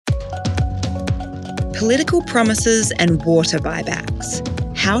Political promises and water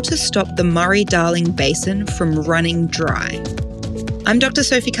buybacks. How to stop the Murray-Darling Basin from running dry. I'm Dr.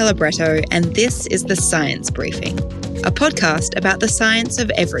 Sophie Calabretto, and this is The Science Briefing, a podcast about the science of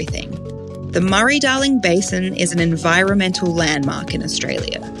everything. The Murray-Darling Basin is an environmental landmark in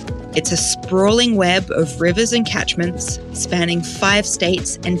Australia. It's a sprawling web of rivers and catchments spanning 5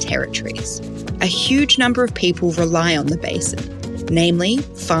 states and territories. A huge number of people rely on the basin, namely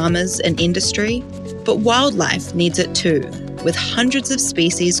farmers and industry, but wildlife needs it too, with hundreds of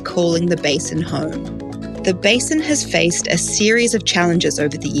species calling the basin home. The basin has faced a series of challenges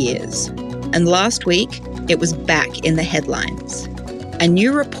over the years, and last week it was back in the headlines. A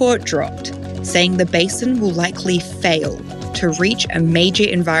new report dropped saying the basin will likely fail to reach a major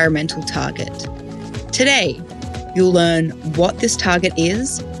environmental target. Today, you'll learn what this target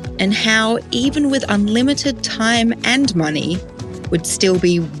is and how, even with unlimited time and money, would still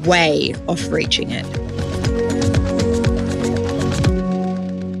be way off reaching it.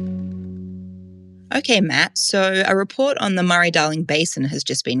 Okay, Matt, so a report on the Murray-Darling Basin has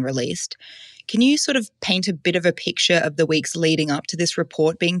just been released. Can you sort of paint a bit of a picture of the weeks leading up to this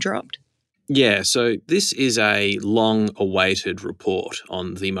report being dropped? Yeah, so this is a long-awaited report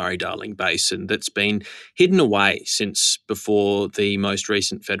on the Murray-Darling Basin that's been hidden away since before the most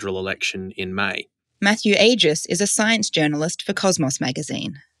recent federal election in May. Matthew Aegis is a science journalist for Cosmos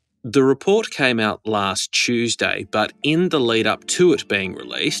magazine. The report came out last Tuesday, but in the lead up to it being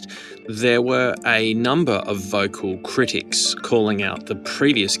released, there were a number of vocal critics calling out the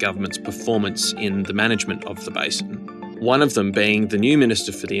previous government's performance in the management of the basin. One of them being the new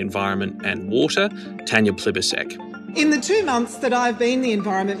Minister for the Environment and Water, Tanya Plibersek. In the 2 months that I've been the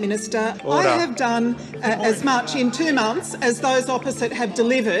Environment Minister, I have done as much in 2 months as those opposite have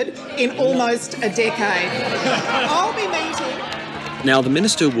delivered in almost a decade. I'll be meeting... Now, the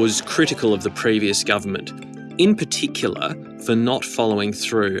Minister was critical of the previous government, in particular for not following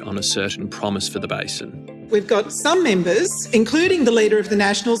through on a certain promise for the basin. We've got some members, including the Leader of the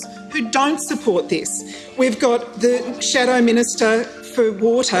Nationals, who don't support this. We've got the Shadow Minister for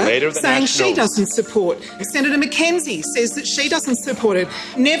Water saying she doesn't support. Senator McKenzie says that she doesn't support it.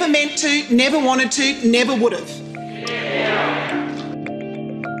 Never meant to, never wanted to, never would have.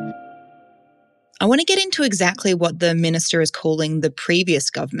 I want to get into exactly what the minister is calling the previous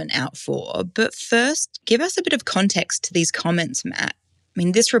government out for, but first, give us a bit of context to these comments, Matt. I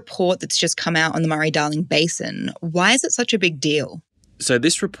mean, this report that's just come out on the Murray-Darling Basin, why is it such a big deal? So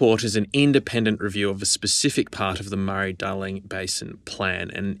this report is an independent review of a specific part of the Murray-Darling Basin plan.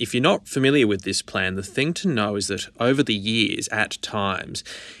 And if you're not familiar with this plan, the thing to know is that over the years, at times,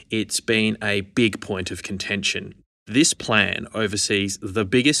 it's been a big point of contention. This plan oversees the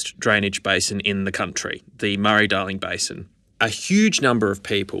biggest drainage basin in the country, the Murray-Darling Basin. A huge number of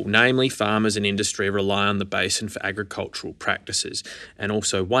people, namely farmers and industry, rely on the basin for agricultural practices, and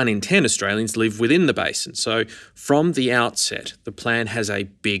also 1 in 10 Australians live within the basin. So from the outset, the plan has a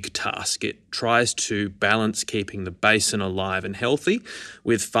big task. It tries to balance keeping the basin alive and healthy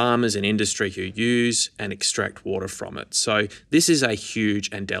with farmers and industry who use and extract water from it. So this is a huge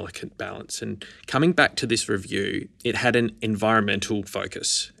and delicate balance. And coming back to this review, it had an environmental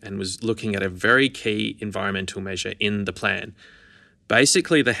focus and was looking at a very key environmental measure in the plan.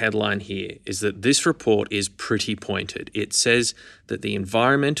 Basically, the headline here is that this report is pretty pointed. It says that the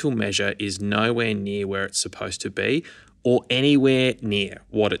environmental measure is nowhere near where it's supposed to be or anywhere near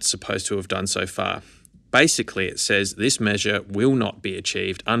what it's supposed to have done so far. Basically, it says this measure will not be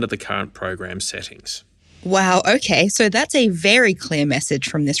achieved under the current program settings. Wow, okay, so that's a very clear message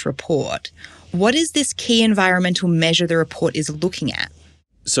from this report. What is this key environmental measure the report is looking at?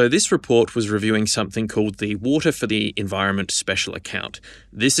 So this report was reviewing something called the Water for the Environment Special Account.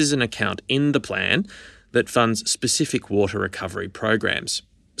 This is an account in the plan that funds specific water recovery programs.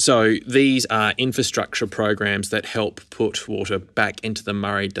 So these are infrastructure programs that help put water back into the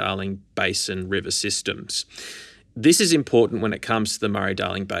Murray-Darling Basin river systems. This is important when it comes to the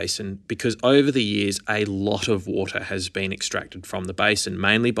Murray-Darling Basin because over the years, a lot of water has been extracted from the basin,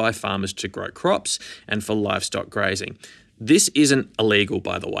 mainly by farmers to grow crops and for livestock grazing. This isn't illegal,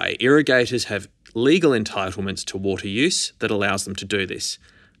 by the way. Irrigators have legal entitlements to water use that allows them to do this.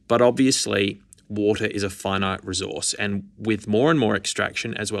 But obviously, water is a finite resource, and with more and more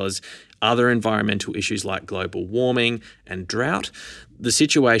extraction, as well as other environmental issues like global warming and drought, the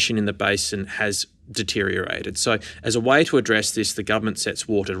situation in the basin has deteriorated. So as a way to address this, the government sets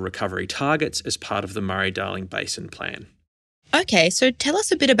water recovery targets as part of the Murray-Darling Basin plan. Okay, so tell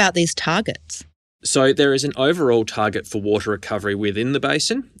us a bit about these targets. So there is an overall target for water recovery within the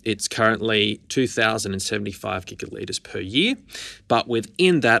basin. It's currently 2,075 gigalitres per year, but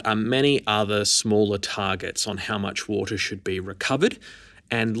within that are many other smaller targets on how much water should be recovered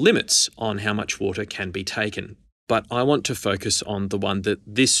and limits on how much water can be taken. But I want to focus on the one that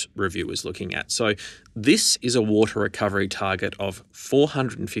this review is looking at. So this is a water recovery target of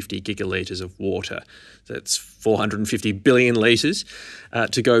 450 gigalitres of water. That's 450 billion litres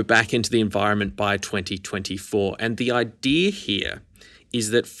to go back into the environment by 2024. And the idea here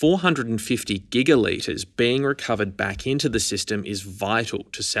is that 450 gigalitres being recovered back into the system is vital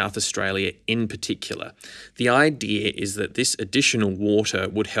to South Australia in particular. The idea is that this additional water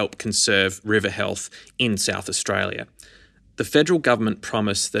would help conserve river health in South Australia. The federal government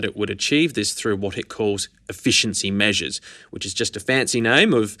promised that it would achieve this through what it calls efficiency measures, which is just a fancy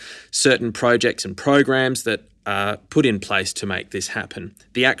name of certain projects and programs that are put in place to make this happen.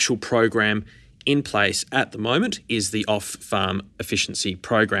 The actual program in place at the moment is the Off-Farm Efficiency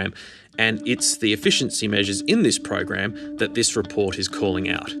Program, and it's the efficiency measures in this program that this report is calling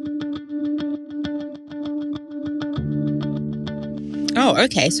out. Oh,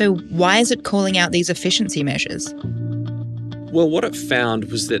 okay. So why is it calling out these efficiency measures? Well, what it found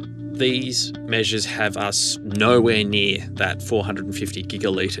was that these measures have us nowhere near that 450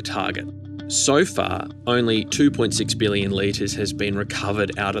 gigalitre target. So far, only 2.6 billion litres has been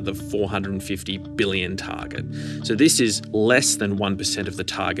recovered out of the 450 billion target. So this is less than 1% of the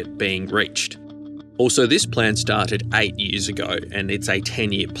target being reached. Also, this plan started 8 years ago and it's a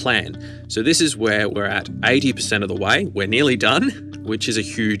 10-year plan. So this is where we're at 80% of the way. We're nearly done, which is a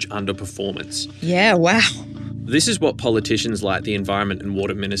huge underperformance. Yeah, wow. This is what politicians like the Environment and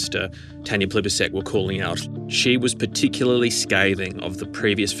Water Minister, Tanya Plibersek, were calling out. She was particularly scathing of the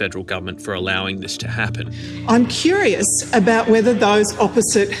previous federal government for allowing this to happen. I'm curious about whether those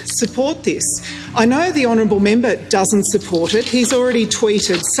opposite support this. I know the honourable member doesn't support it. He's already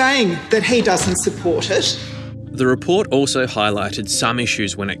tweeted saying that he doesn't support it. The report also highlighted some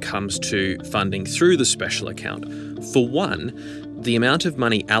issues when it comes to funding through the special account. For one, the amount of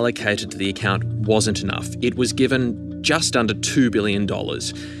money allocated to the account wasn't enough. It was given just under $2 billion.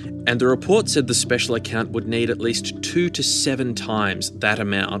 And the report said the special account would need at least 2 to 7 times that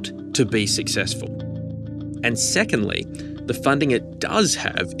amount to be successful. And secondly, the funding it does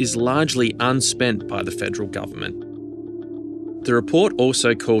have is largely unspent by the federal government. The report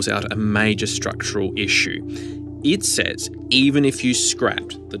also calls out a major structural issue. It says even if you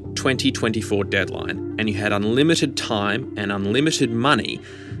scrapped the 2024 deadline and you had unlimited time and unlimited money,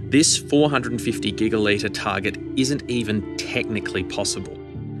 this 450 gigalitre target isn't even technically possible.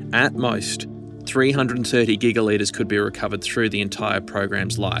 At most, 330 gigalitres could be recovered through the entire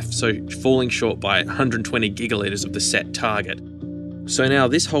program's life, so falling short by 120 gigalitres of the set target. So now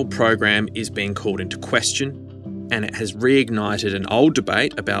this whole program is being called into question, and it has reignited an old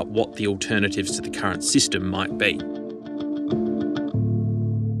debate about what the alternatives to the current system might be.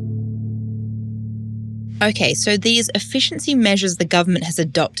 Okay, so these efficiency measures the government has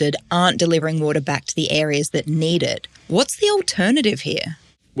adopted aren't delivering water back to the areas that need it. What's the alternative here?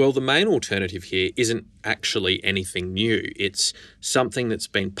 Well, the main alternative here isn't actually anything new. It's something that's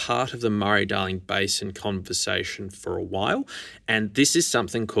been part of the Murray-Darling Basin conversation for a while, and this is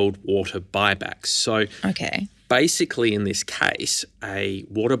something called water buybacks. So basically, in this case, a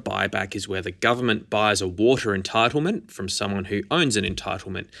water buyback is where the government buys a water entitlement from someone who owns an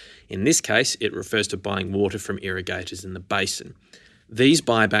entitlement. In this case, it refers to buying water from irrigators in the basin. These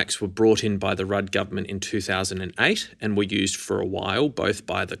buybacks were brought in by the Rudd government in 2008 and were used for a while, both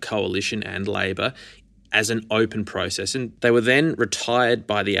by the Coalition and Labor, as an open process. And they were then retired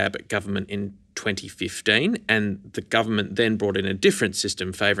by the Abbott government in 2015, and the government then brought in a different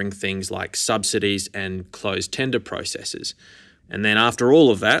system favouring things like subsidies and closed tender processes. And then after all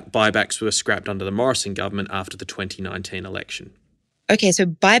of that, buybacks were scrapped under the Morrison government after the 2019 election. Okay, so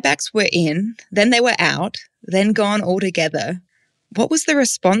buybacks were in, then they were out, then gone altogether. What was the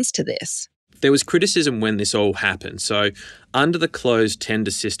response to this? There was criticism when this all happened. So under the closed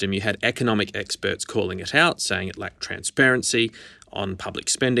tender system, you had economic experts calling it out, saying it lacked transparency on public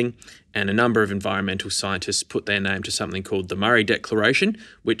spending, and a number of environmental scientists put their name to something called the Murray Declaration,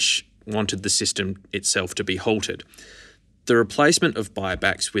 which wanted the system itself to be halted. The replacement of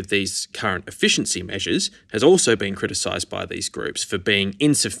buybacks with these current efficiency measures has also been criticised by these groups for being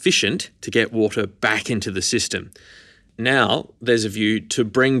insufficient to get water back into the system. Now, there's a view to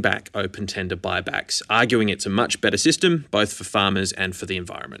bring back open tender buybacks, arguing it's a much better system, both for farmers and for the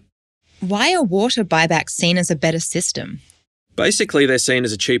environment. Why are water buybacks seen as a better system? Basically, they're seen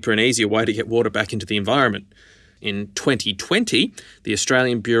as a cheaper and easier way to get water back into the environment. In 2020, the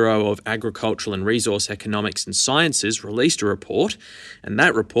Australian Bureau of Agricultural and Resource Economics and Sciences released a report, and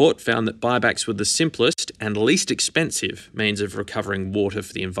that report found that buybacks were the simplest and least expensive means of recovering water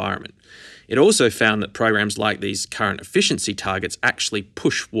for the environment. It also found that programs like these current efficiency targets actually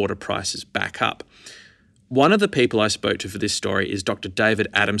push water prices back up. One of the people I spoke to for this story is Dr. David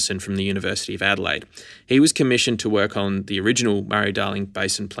Adamson from the University of Adelaide. He was commissioned to work on the original Murray-Darling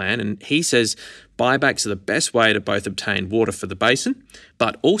Basin plan, and he says buybacks are the best way to both obtain water for the basin,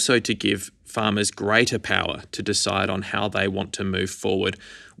 but also to give farmers greater power to decide on how they want to move forward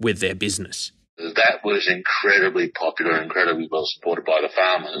with their business. That was incredibly popular, incredibly well supported by the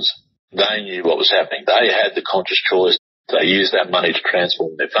farmers. They knew what was happening. They had the conscious choice. They used that money to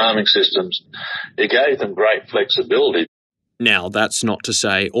transform their farming systems. It gave them great flexibility. Now, that's not to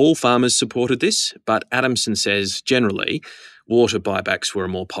say all farmers supported this, but Adamson says generally water buybacks were a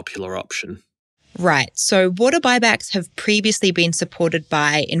more popular option. Right. So water buybacks have previously been supported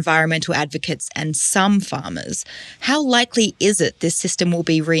by environmental advocates and some farmers. How likely is it this system will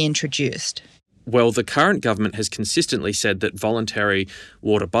be reintroduced? Well, the current government has consistently said that voluntary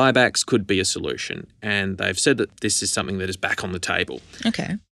water buybacks could be a solution, and they've said that this is something that is back on the table.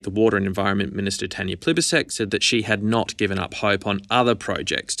 Okay. The Water and Environment Minister Tanya Plibersek said that she had not given up hope on other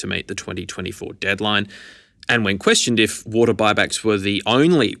projects to meet the 2024 deadline. And when questioned if water buybacks were the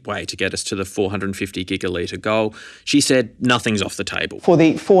only way to get us to the 450 gigalitre goal, she said nothing's off the table. For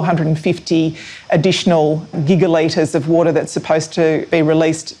the 450 additional gigalitres of water that's supposed to be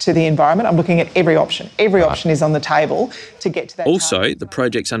released to the environment, I'm looking at every option. Every option is on the table to get to that Also, target. the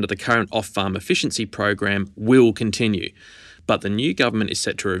projects under the current off-farm efficiency program will continue. But the new government is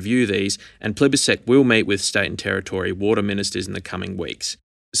set to review these, and Plibersek will meet with state and territory water ministers in the coming weeks.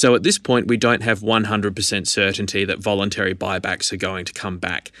 So at this point, we don't have 100% certainty that voluntary buybacks are going to come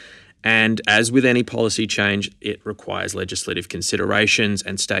back. And as with any policy change, it requires legislative considerations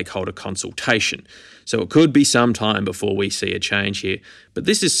and stakeholder consultation. So it could be some time before we see a change here, but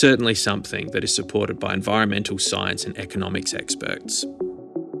this is certainly something that is supported by environmental science and economics experts.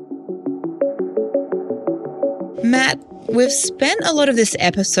 Matt, we've spent a lot of this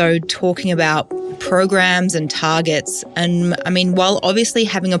episode talking about programs and targets. And I mean, while obviously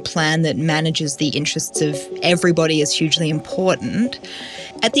having a plan that manages the interests of everybody is hugely important,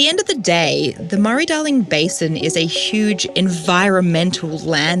 at the end of the day, the Murray-Darling Basin is a huge environmental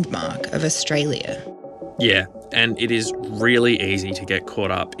landmark of Australia. Yeah, and it is really easy to get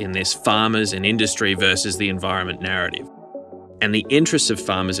caught up in this farmers and industry versus the environment narrative. And the interests of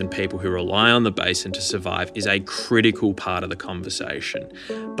farmers and people who rely on the basin to survive is a critical part of the conversation.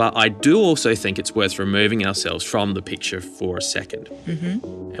 But I do also think it's worth removing ourselves from the picture for a second.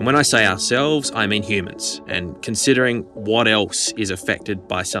 And when I say ourselves, I mean humans, and considering what else is affected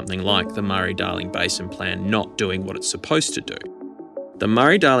by something like the Murray-Darling Basin Plan not doing what it's supposed to do. The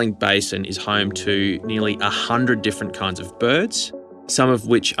Murray-Darling Basin is home to nearly 100 different kinds of birds, some of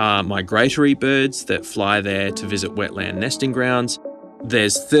which are migratory birds that fly there to visit wetland nesting grounds.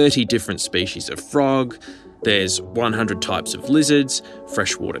 There's 30 different species of frog. There's 100 types of lizards,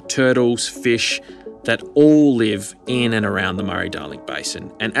 freshwater turtles, fish, that all live in and around the Murray-Darling Basin.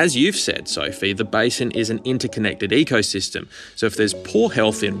 And as you've said, Sophie, the basin is an interconnected ecosystem. So if there's poor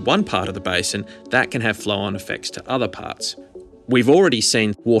health in one part of the basin, that can have flow-on effects to other parts. We've already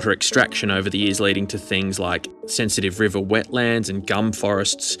seen water extraction over the years leading to things like sensitive river wetlands and gum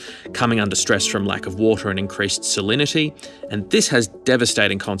forests coming under stress from lack of water and increased salinity, and this has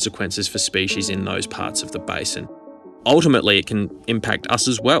devastating consequences for species in those parts of the basin. Ultimately, it can impact us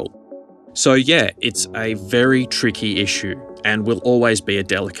as well. So yeah, it's a very tricky issue and will always be a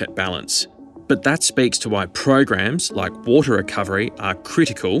delicate balance. But that speaks to why programs like water recovery are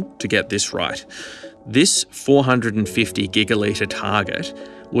critical to get this right. This 450 gigalitre target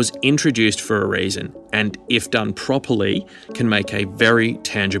was introduced for a reason and, if done properly, can make a very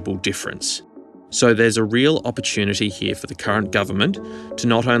tangible difference. So there's a real opportunity here for the current government to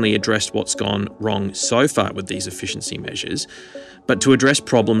not only address what's gone wrong so far with these efficiency measures, but to address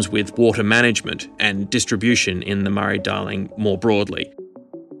problems with water management and distribution in the Murray-Darling more broadly.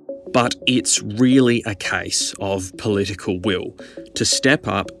 But it's really a case of political will to step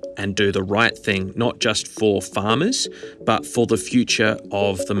up and do the right thing, not just for farmers, but for the future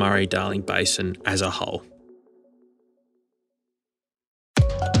of the Murray-Darling Basin as a whole.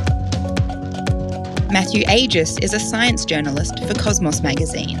 Matthew Aegis is a science journalist for Cosmos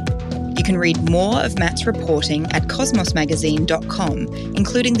magazine. You can read more of Matt's reporting at cosmosmagazine.com,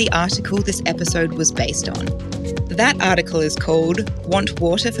 including the article this episode was based on. That article is called "Want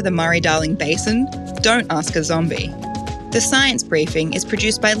Water for the Murray-Darling Basin? Don't Ask a Zombie." The Science Briefing is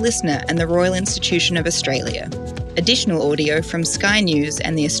produced by Listener and the Royal Institution of Australia. Additional audio from Sky News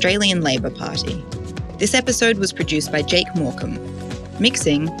and the Australian Labor Party. This episode was produced by Jake Morecambe.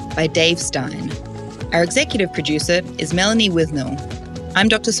 Mixing by Dave Stein. Our executive producer is Melanie Withnell. I'm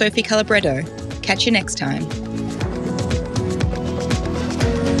Dr. Sophie Calabretto. Catch you next time.